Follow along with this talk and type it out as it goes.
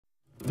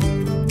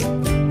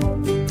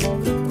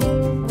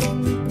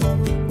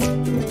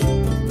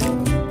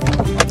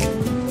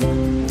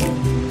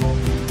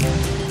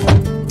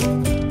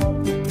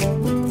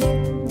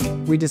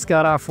just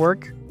got off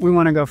work. We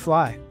want to go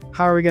fly.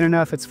 How are we going to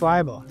know if it's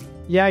flyable?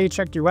 Yeah, you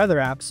checked your weather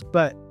apps,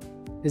 but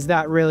is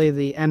that really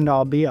the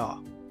end-all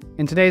be-all?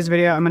 In today's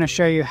video, I'm going to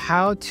show you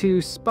how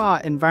to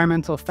spot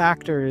environmental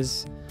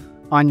factors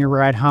on your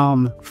ride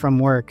home from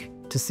work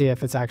to see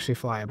if it's actually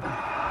flyable.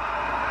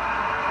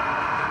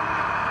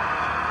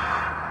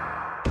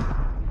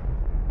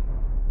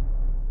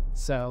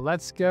 So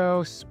let's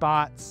go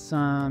spot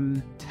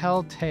some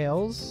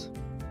telltales.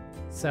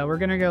 So we're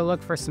gonna go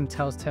look for some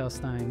telltale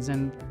signs,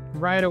 and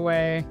right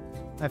away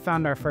I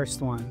found our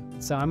first one.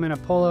 So I'm gonna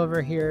pull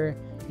over here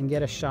and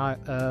get a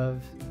shot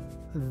of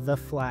the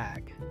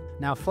flag.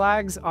 Now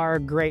flags are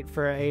great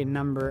for a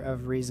number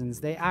of reasons.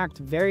 They act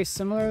very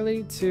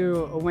similarly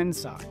to a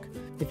windsock.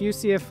 If you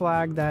see a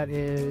flag that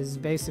is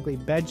basically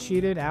bed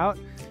sheeted out,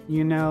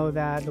 you know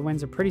that the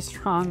winds are pretty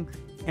strong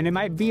and it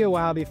might be a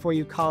while before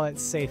you call it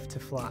safe to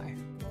fly.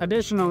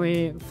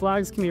 Additionally,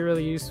 flags can be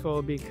really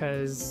useful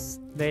because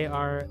they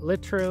are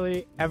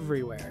literally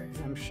everywhere.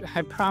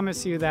 I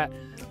promise you that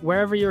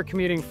wherever you're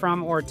commuting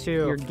from or to,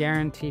 you're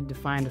guaranteed to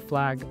find a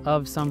flag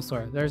of some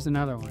sort. There's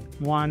another one.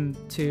 1,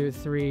 2,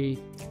 3,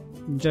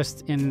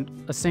 just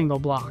in a single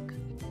block.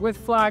 With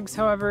flags,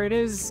 however, it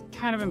is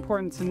kind of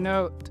important to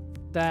note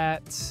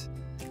that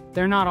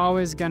they're not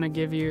always going to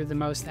give you the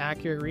most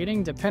accurate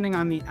reading depending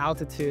on the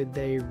altitude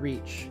they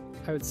reach.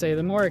 I would say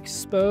the more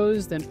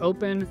exposed and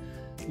open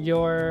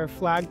your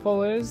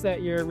flagpole is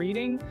that you're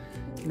reading,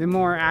 the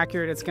more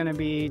accurate it's going to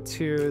be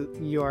to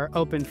your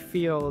open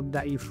field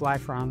that you fly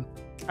from.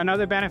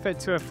 Another benefit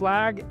to a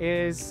flag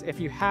is if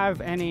you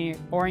have any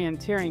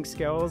orienteering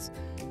skills,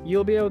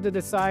 you'll be able to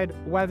decide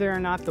whether or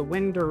not the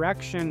wind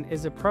direction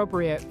is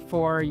appropriate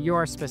for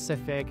your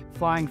specific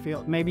flying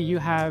field. Maybe you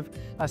have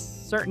a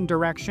certain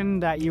direction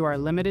that you are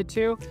limited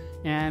to,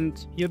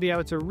 and you'll be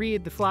able to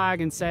read the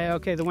flag and say,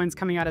 okay, the wind's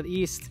coming out of the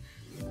east.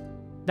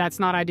 That's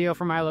not ideal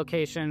for my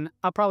location.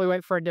 I'll probably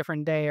wait for a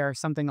different day or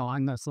something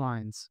along those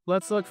lines.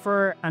 Let's look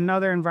for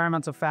another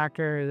environmental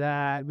factor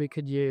that we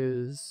could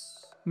use.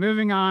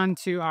 Moving on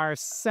to our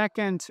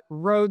second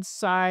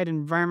roadside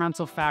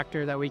environmental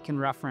factor that we can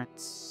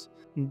reference.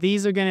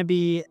 These are going to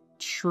be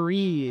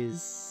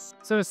trees.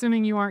 So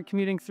assuming you aren't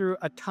commuting through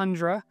a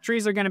tundra,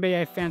 trees are going to be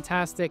a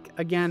fantastic,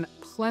 again,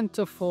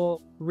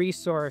 plentiful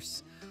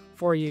resource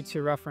for you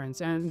to reference.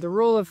 And the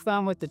rule of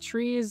thumb with the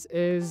trees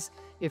is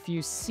if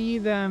you see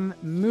them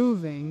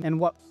moving and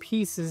what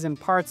pieces and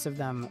parts of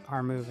them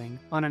are moving.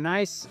 On a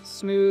nice,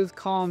 smooth,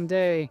 calm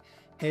day,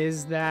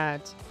 is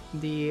that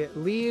the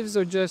leaves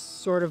are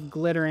just sort of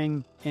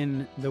glittering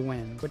in the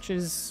wind, which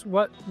is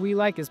what we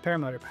like as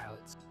paramotor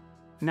pilots.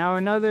 Now,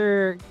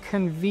 another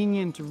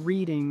convenient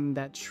reading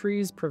that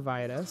trees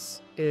provide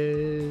us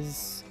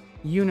is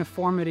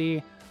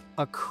uniformity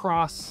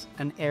across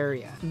an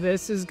area.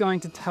 This is going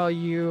to tell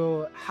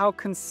you how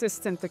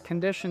consistent the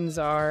conditions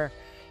are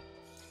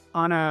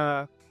on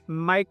a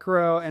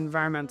micro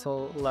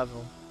environmental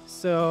level.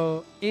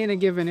 So in a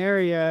given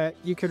area,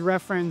 you could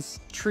reference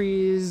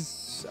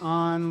trees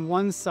on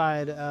one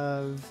side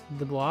of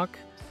the block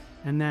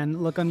and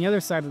then look on the other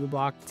side of the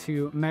block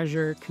to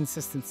measure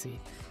consistency.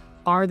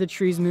 Are the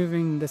trees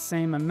moving the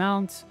same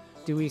amount?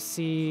 Do we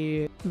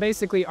see,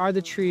 basically, are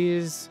the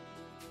trees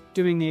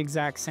doing the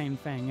exact same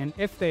thing? And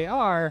if they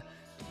are,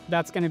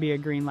 that's going to be a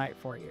green light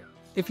for you.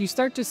 If you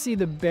start to see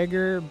the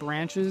bigger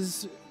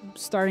branches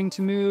starting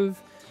to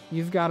move,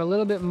 you've got a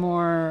little bit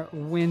more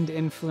wind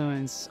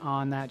influence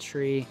on that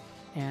tree,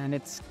 and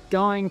it's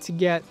going to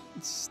get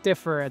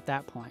stiffer at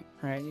that point,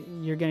 right?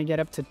 You're going to get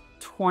up to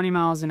 20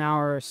 miles an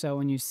hour or so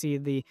when you see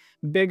the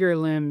bigger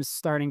limbs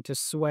starting to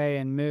sway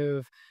and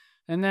move.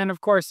 And then,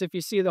 of course, if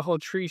you see the whole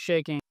tree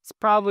shaking, it's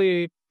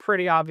probably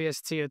pretty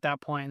obvious to you at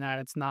that point that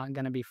it's not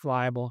going to be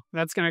flyable.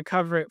 That's going to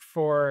cover it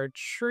for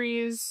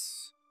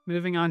trees.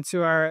 Moving on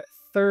to our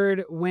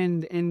third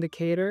wind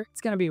indicator,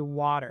 it's going to be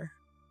water.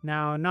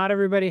 Now, not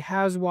everybody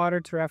has water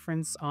to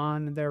reference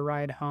on their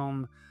ride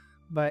home,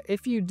 but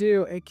if you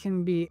do, it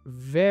can be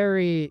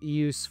very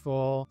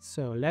useful.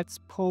 So let's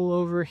pull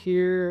over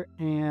here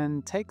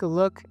and take a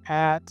look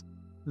at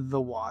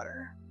the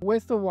water.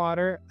 With the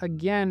water,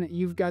 again,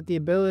 you've got the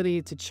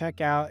ability to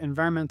check out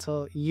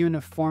environmental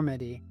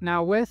uniformity.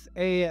 Now, with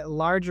a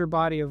larger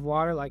body of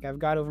water, like I've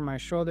got over my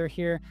shoulder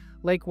here,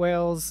 Lake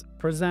Wales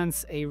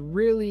presents a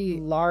really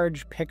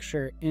large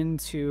picture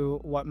into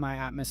what my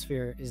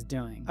atmosphere is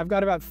doing. I've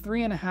got about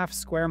 3.5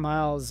 square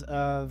miles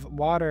of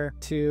water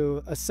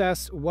to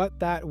assess what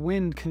that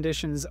wind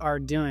conditions are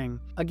doing.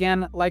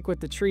 Again, like with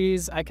the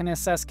trees, I can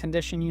assess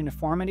condition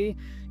uniformity.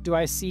 Do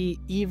I see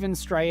even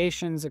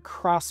striations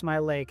across my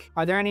lake?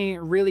 Are there any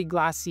really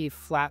glassy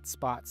flat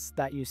spots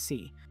that you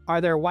see?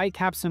 Are there white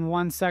caps in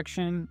one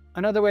section?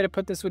 Another way to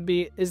put this would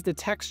be, is the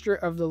texture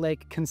of the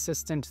lake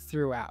consistent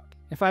throughout?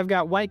 If I've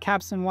got white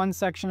caps in one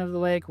section of the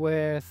lake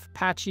with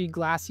patchy,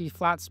 glassy,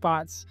 flat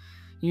spots,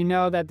 you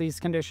know that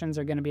these conditions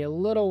are going to be a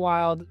little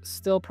wild,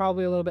 still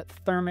probably a little bit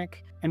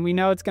thermic, and we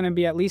know it's going to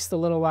be at least a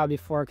little while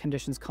before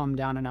conditions calm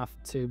down enough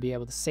to be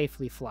able to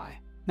safely fly.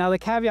 Now, the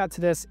caveat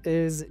to this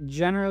is,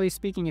 generally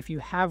speaking, if you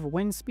have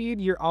wind speed,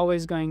 you're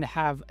always going to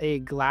have a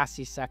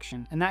glassy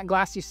section. And that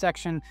glassy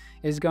section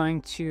is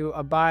going to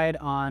abide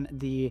on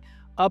the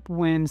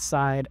upwind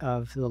side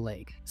of the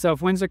lake. So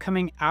if winds are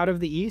coming out of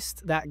the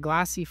east, that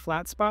glassy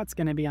flat spot's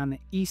going to be on the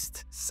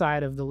east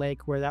side of the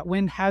lake where the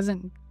wind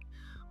hasn't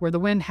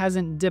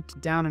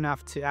dipped down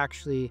enough to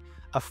actually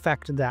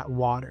affect that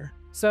water.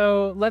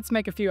 So let's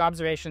make a few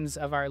observations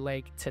of our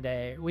lake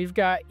today. We've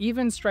got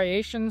even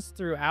striations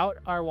throughout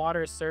our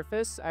water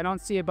surface. I don't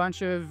see a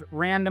bunch of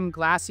random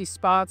glassy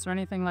spots or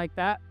anything like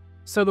that.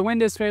 So the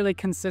wind is fairly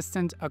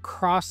consistent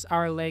across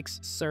our lake's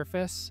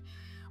surface.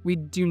 We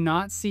do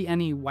not see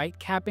any white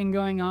capping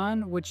going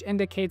on, which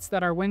indicates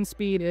that our wind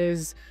speed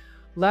is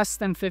less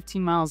than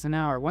 15 miles an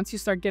hour. Once you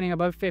start getting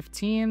above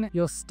 15,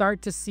 you'll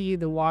start to see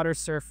the water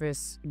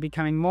surface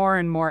becoming more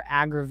and more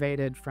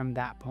aggravated from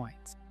that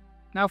point.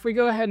 Now, if we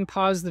go ahead and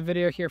pause the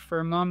video here for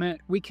a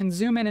moment, we can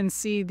zoom in and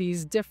see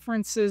these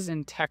differences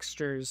in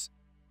textures.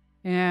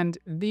 And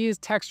these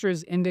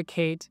textures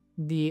indicate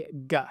the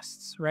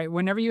gusts, right?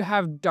 Whenever you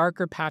have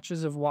darker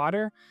patches of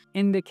water,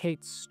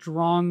 indicate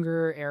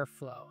stronger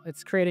airflow.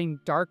 It's creating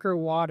darker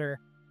water.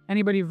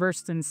 Anybody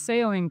versed in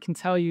sailing can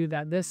tell you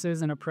that this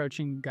is an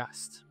approaching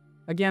gust.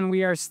 Again,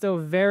 we are still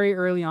very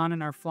early on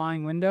in our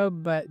flying window,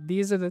 but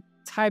these are the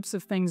types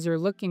of things you're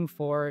looking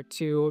for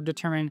to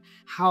determine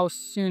how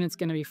soon it's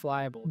going to be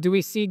flyable. Do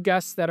we see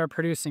gusts that are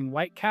producing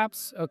white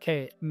caps?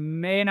 Okay,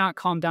 may not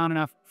calm down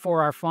enough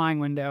for our flying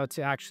window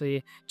to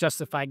actually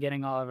justify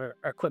getting all of our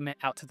equipment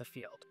out to the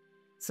field.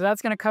 So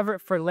that's going to cover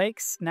it for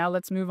lakes. Now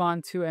let's move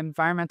on to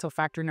environmental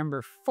factor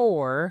number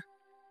 4,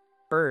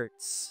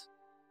 birds.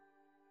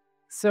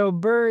 So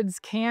birds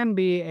can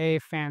be a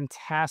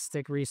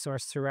fantastic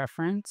resource to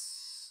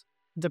reference,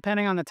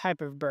 depending on the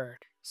type of bird.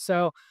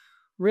 So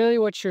really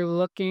what you're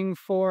looking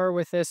for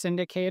with this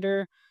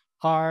indicator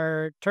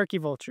are turkey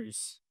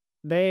vultures.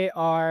 They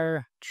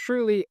are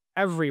truly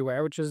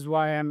everywhere, which is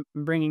why I'm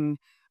bringing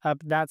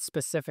up that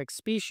specific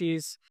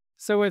species.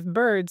 So with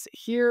birds,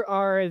 here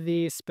are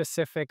the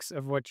specifics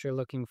of what you're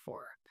looking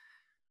for.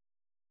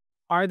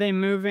 Are they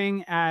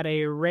moving at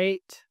a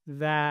rate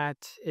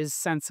that is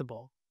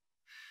sensible?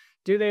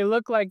 Do they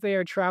look like they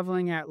are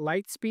traveling at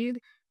light speed,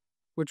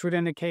 which would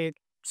indicate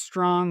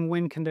strong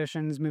wind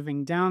conditions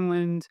moving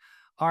downwind?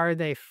 Are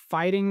they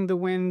fighting the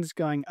winds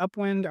going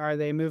upwind? Are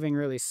they moving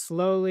really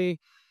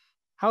slowly?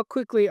 How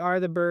quickly are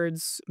the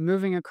birds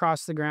moving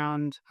across the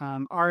ground?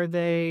 Are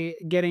they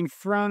getting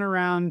thrown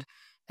around,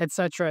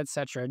 etc.,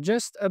 etc.?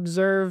 Just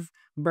observe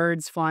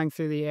birds flying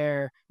through the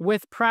air.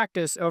 With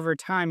practice over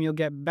time, you'll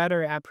get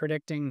better at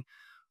predicting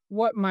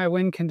what my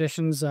wind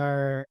conditions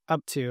are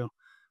up to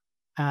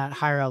at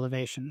higher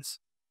elevations.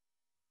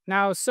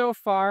 Now, so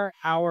far,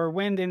 our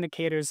wind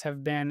indicators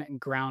have been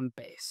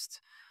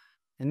ground-based.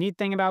 The neat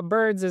thing about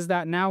birds is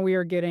that now we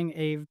are getting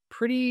a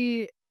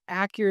pretty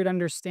accurate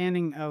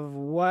understanding of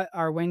what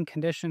our wind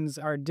conditions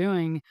are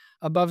doing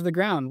above the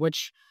ground,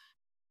 which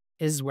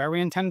is where we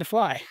intend to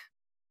fly.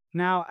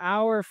 Now,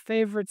 our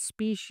favorite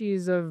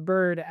species of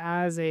bird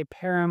as a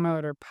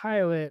paramotor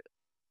pilot,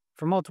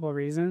 for multiple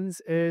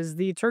reasons, is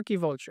the turkey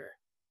vulture.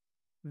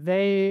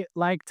 They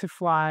like to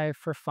fly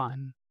for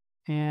fun,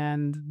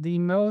 and the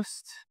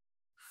most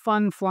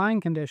fun flying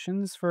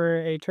conditions for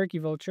a turkey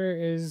vulture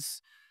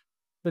is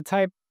the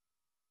type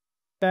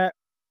that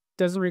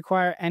doesn't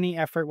require any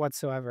effort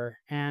whatsoever.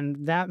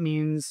 And that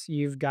means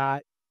you've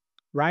got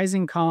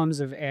rising columns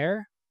of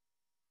air,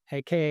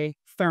 aka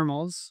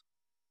thermals,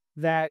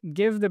 that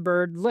give the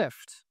bird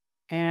lift.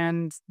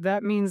 And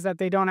that means that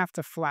they don't have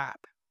to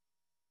flap.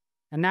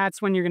 And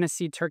that's when you're going to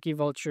see turkey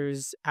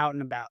vultures out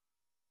and about.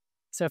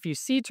 So if you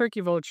see turkey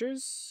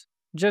vultures,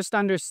 just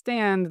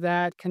understand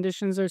that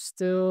conditions are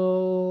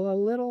still a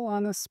little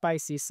on the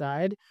spicy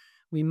side.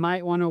 We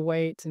might want to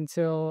wait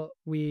until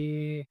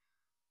we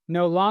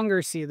no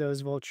longer see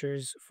those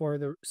vultures for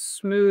the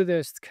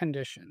smoothest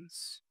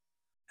conditions.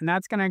 And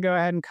that's going to go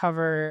ahead and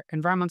cover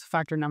environmental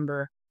factor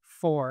number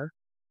 4.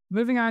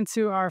 Moving on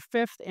to our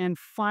 5th and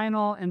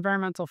final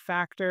environmental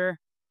factor,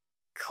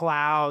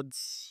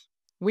 clouds.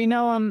 We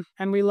know them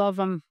and we love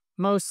them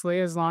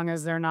mostly as long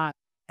as they're not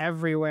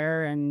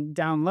everywhere and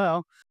down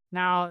low.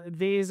 Now,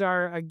 these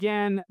are,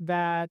 again,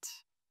 that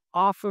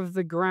off of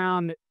the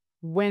ground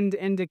wind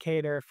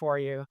indicator for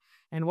you.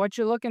 And what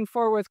you're looking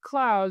for with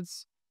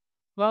clouds,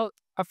 well,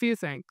 a few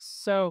things.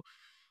 So,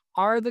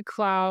 are the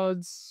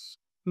clouds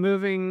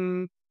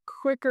moving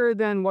quicker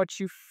than what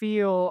you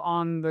feel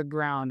on the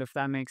ground, if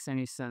that makes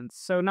any sense?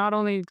 So not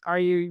only are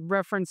you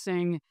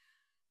referencing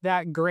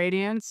that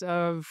gradient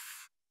of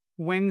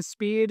wind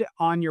speed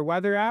on your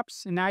weather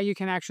apps, and now you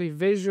can actually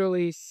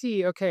visually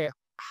see, okay,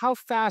 how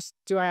fast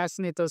do I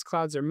estimate those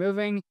clouds are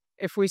moving?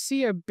 If we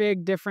see a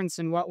big difference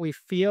in what we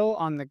feel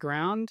on the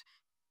ground,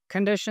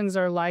 conditions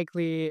are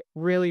likely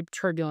really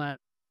turbulent,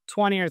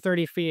 20 or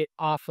 30 feet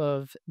off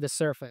of the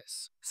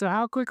surface. So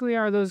how quickly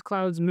are those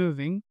clouds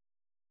moving?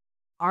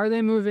 Are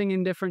they moving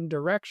in different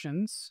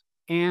directions?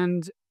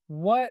 And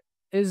what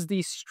is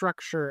the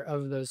structure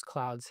of those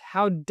clouds?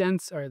 How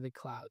dense are the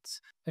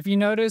clouds? If you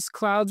notice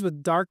clouds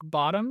with dark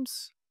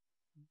bottoms,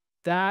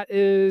 that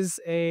is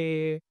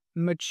a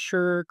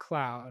mature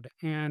cloud,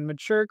 and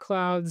mature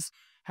clouds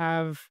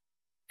have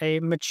a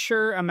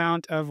mature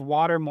amount of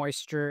water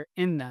moisture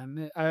in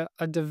them.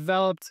 A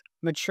developed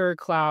mature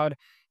cloud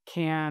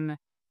can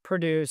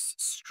produce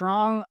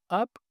strong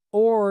up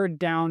or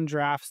down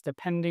drafts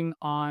depending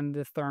on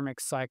the thermic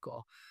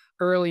cycle.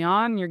 Early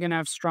on, you're going to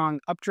have strong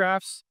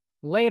updrafts.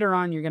 Later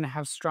on, you're going to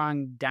have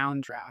strong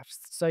downdrafts.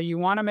 So you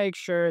want to make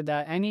sure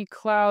that any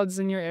clouds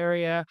in your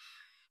area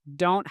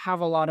don't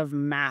have a lot of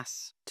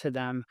mass to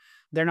them.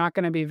 They're not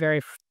going to be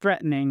very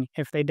threatening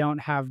if they don't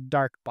have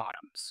dark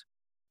bottoms.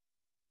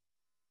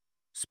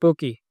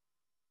 Spooky.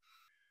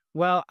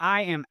 Well,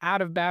 I am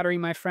out of battery,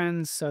 my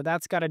friends, so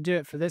that's got to do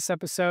it for this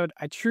episode.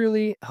 I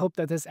truly hope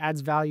that this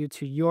adds value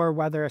to your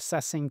weather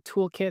assessing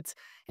toolkit.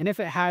 And if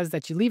it has,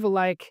 that you leave a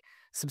like,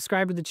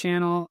 subscribe to the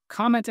channel,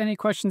 comment any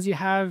questions you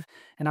have,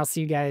 and I'll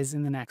see you guys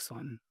in the next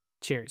one.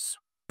 Cheers.